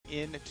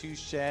into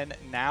Shen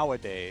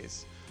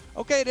nowadays.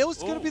 Okay, it was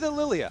going to be the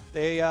Lilia.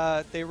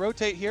 They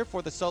rotate here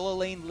for the solo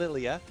lane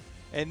Lilia.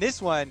 And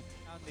this one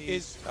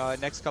is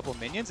next couple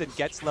minions and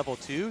gets level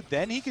 2.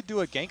 Then he could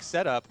do a gank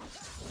setup.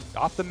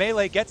 Off the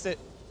melee, gets it.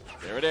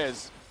 There it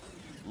is.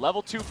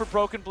 Level 2 for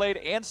Broken Blade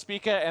and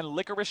Spica and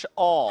Licorice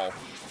all.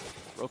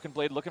 Broken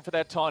Blade looking for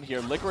that taunt here.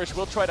 Licorice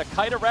will try to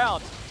kite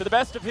around to the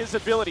best of his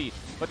ability,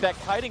 but that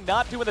kiting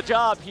not doing the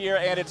job here,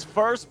 and it's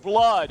first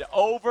blood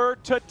over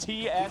to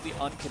TS. The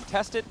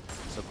uncontested,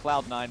 so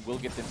Cloud9 will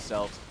get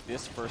themselves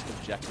this first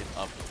objective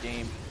of the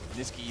game.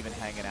 Niski even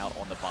hanging out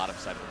on the bottom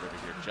side of the river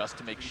here just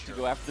to make sure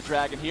to go after the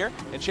dragon here.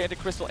 Enchanted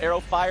Crystal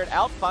Arrow fired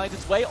out, finds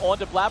its way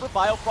onto Blabber.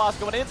 Biofrost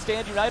going in,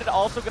 Stand United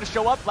also going to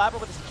show up. Blabber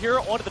with a secure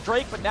onto the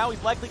Drake, but now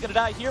he's likely going to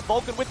die here.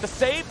 Vulcan with the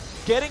save,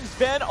 getting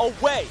Sven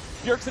away.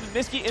 Bjergsen and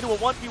Niski into a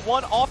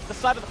 1v1 off to the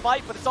side of the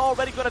fight, but it's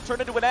already going to turn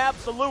into an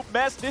absolute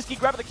mess. Niski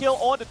grabbing the kill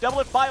onto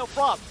Double It.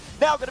 Biofrost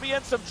now going to be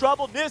in some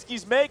trouble.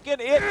 Niski's making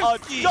it a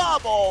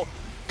double.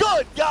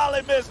 Good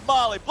golly, Miss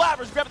Molly.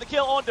 Blabber's grabbing the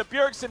kill onto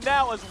Bjergsen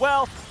now as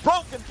well.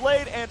 Broken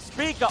Blade and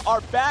Spica are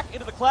back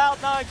into the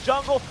Cloud9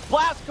 jungle.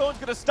 Blast Cone's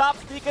going to stop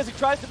Spica as he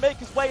tries to make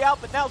his way out,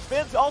 but now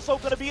Sven's also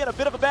going to be in a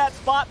bit of a bad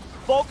spot.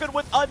 Vulcan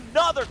with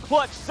another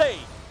clutch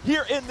save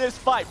here in this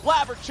fight.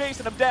 Blabber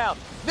chasing him down.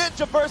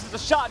 Ninja versus a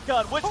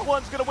shotgun. Which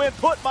one's going to win?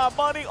 Put my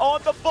money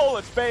on the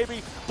bullets,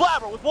 baby.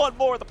 Blabber with one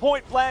more at the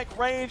point blank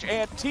range,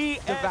 and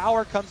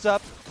Devour comes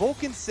up.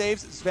 Vulcan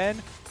saves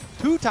Sven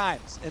 2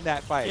 times in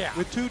that fight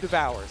with 2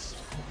 Devours.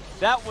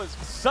 That was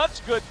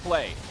such good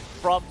play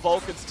from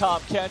Vulcan's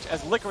Tom Kench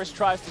as Licorice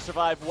tries to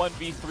survive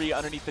 1v3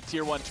 underneath the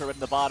tier 1 turret in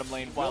the bottom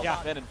lane, while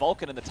Sven and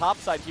Vulcan in the top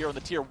side here on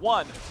the tier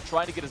 1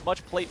 trying to get as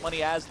much plate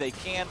money as they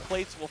can.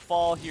 Plates will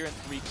fall here in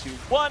 3, 2,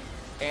 1,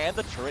 and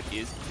the turret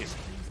is history.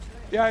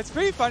 Yeah, it's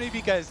pretty funny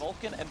because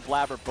Vulcan and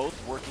Blabber both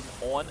working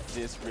on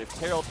this Rift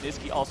Herald.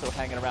 Niski also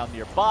hanging around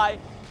nearby.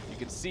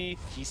 You can see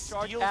he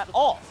steals at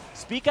all.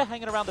 Spica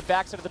hanging around the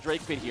backside of the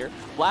Drake pit here.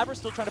 Blabber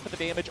still trying to put the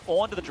damage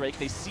onto the Drake.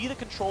 They see the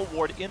control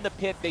ward in the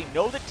pit. They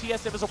know that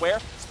TSM is aware.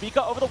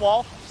 Spica over the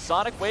wall.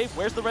 Sonic Wave,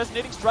 where's the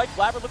resonating strike?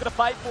 Blabber looking to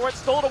fight for it.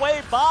 Stolen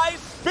away by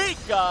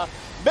Spica.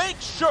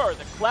 Make sure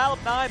that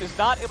Cloud9 is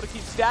not able to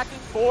keep stacking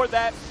for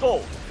that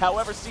soul.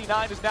 However,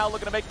 C9 is now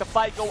looking to make the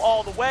fight go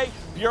all the way.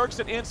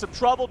 Bjergsen in some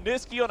trouble.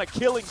 Niski on a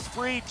killing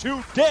spree.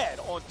 2 dead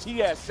on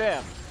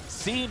TSM.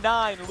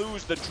 C9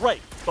 lose the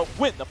Drake, but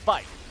win the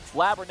fight.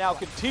 Blabber now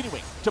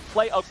continuing to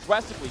play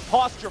aggressively,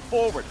 posture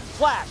forward,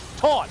 flash,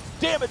 taunt,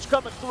 damage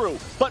coming through,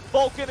 but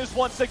Vulcan is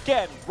once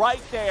again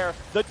right there.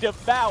 The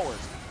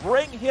Devours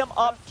bring him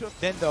up to...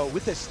 Then though,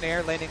 with the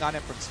snare landing on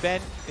him from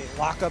Sven, they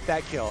lock up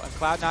that kill, and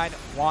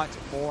Cloud9 want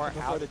more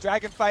out of the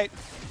dragon fight,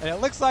 and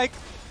it looks like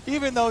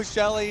even though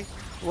Shelly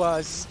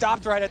was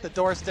stopped right at the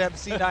doorstep,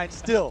 C9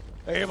 still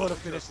able to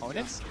finish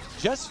opponents,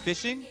 just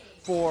fishing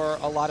for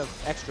a lot of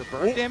extra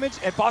burn damage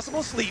and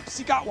possible sleeps.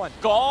 He got one.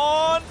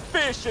 Gone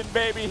fishing,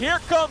 baby. Here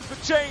comes the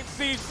chain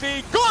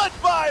CC.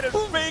 Goodbye to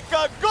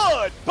Spica.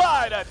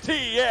 Goodbye to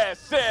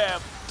TSM.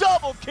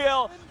 Double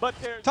kill, but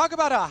there's... Talk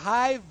about a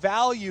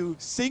high-value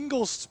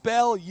single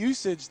spell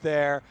usage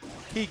there.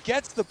 He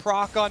gets the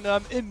proc on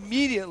them,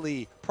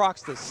 immediately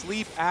procs the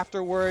sleep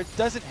afterwards,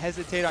 doesn't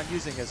hesitate on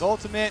using his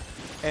ultimate,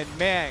 and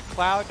man,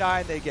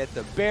 Cloud9, they get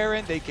the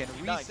Baron, they can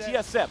reset.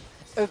 TSM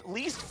at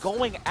least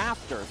going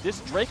after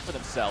this Drake for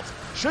themselves.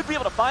 Should be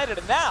able to find it,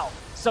 and now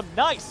some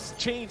nice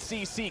chain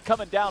CC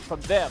coming down from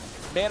them,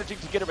 managing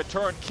to get a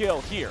return kill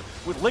here.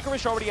 With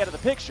Licorice already out of the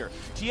picture,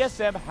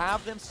 TSM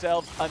have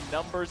themselves a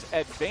numbers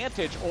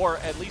advantage, or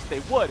at least they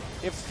would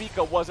if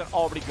Spica wasn't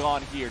already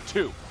gone here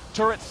too.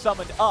 Turret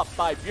summoned up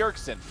by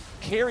Bjergsen.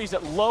 Carries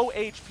at low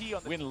HP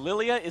on the... When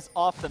Lilia is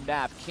off the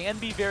map, can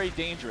be very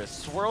dangerous.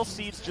 Swirl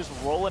Seeds just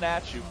rolling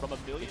at you from a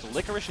million. It's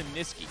Licorice and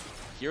Niski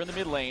here in the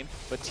mid lane,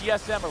 but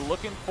TSM are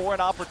looking for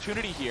an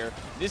opportunity here.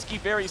 Niski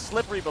very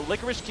slippery, but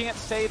Licorice can't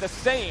say the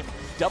same.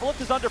 Double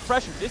Up is under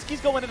pressure.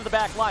 Niski's going into the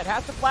back line,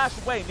 has to flash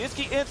away.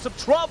 Niski in some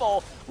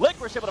trouble.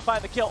 Licorice able to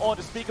find the kill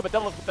onto Spica, but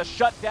Double Up with the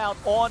shutdown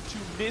onto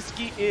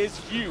Niski is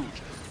huge.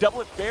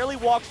 Double Up barely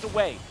walks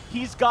away.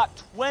 He's got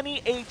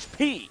 20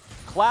 HP.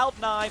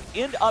 Cloud9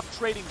 end up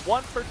trading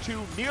 1 for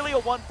 2, nearly a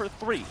 1 for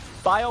 3.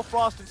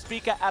 Biofrost and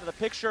Spica out of the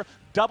picture.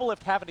 Double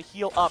Up having to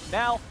heal up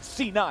now.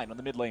 C9 on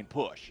the mid lane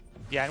push.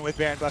 Yeah, and with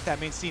Baron buff, that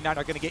means C9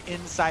 are going to get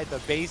inside the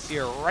base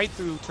here, right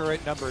through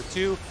turret number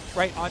 2,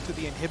 right onto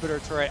the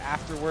inhibitor turret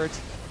afterwards.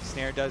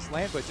 Snare does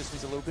land, but just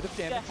needs a little bit of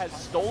damage. Has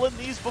stolen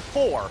these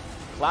before.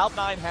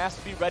 Cloud9 has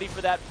to be ready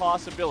for that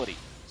possibility.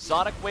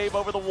 Sonic Wave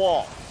over the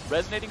wall.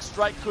 Resonating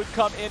Strike could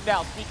come in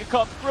now. Spica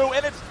comes through,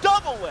 and it's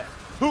Double It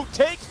who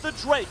takes the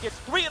Drake. It's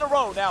 3 in a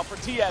row now for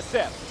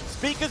TSM.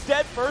 Spica's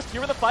dead first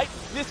here in the fight.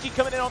 Niski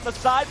coming in on the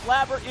side.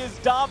 Blabber is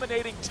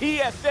dominating.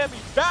 TSM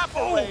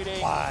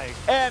evaporating.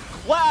 And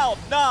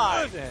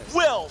Cloud9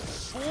 will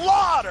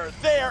slaughter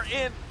their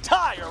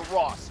entire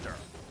roster.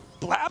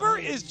 Blabber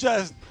is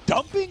just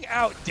dumping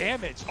out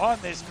damage on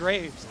this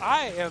Graves.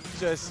 I am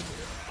just...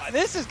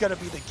 This is going to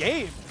be the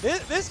game.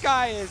 This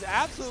guy is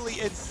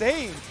absolutely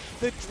insane.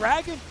 The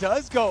dragon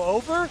does go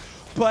over,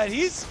 but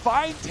he's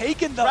fine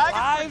taking the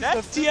lives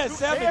of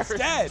TSM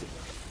instead.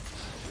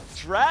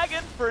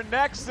 Dragon for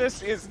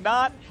Nexus is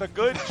not the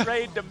good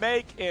trade to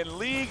make in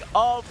League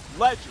of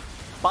Legends.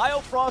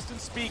 Biofrost and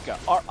Spica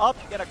are up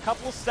in a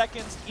couple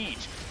seconds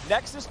each.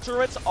 Nexus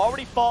turrets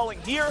already falling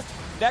here.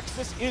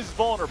 Nexus is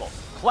vulnerable.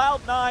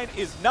 Cloud9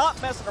 is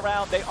not messing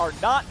around. They are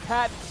not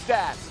padding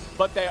stats,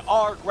 but they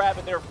are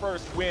grabbing their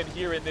first win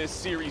here in this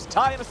series,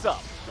 tying us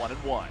up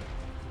 1-1.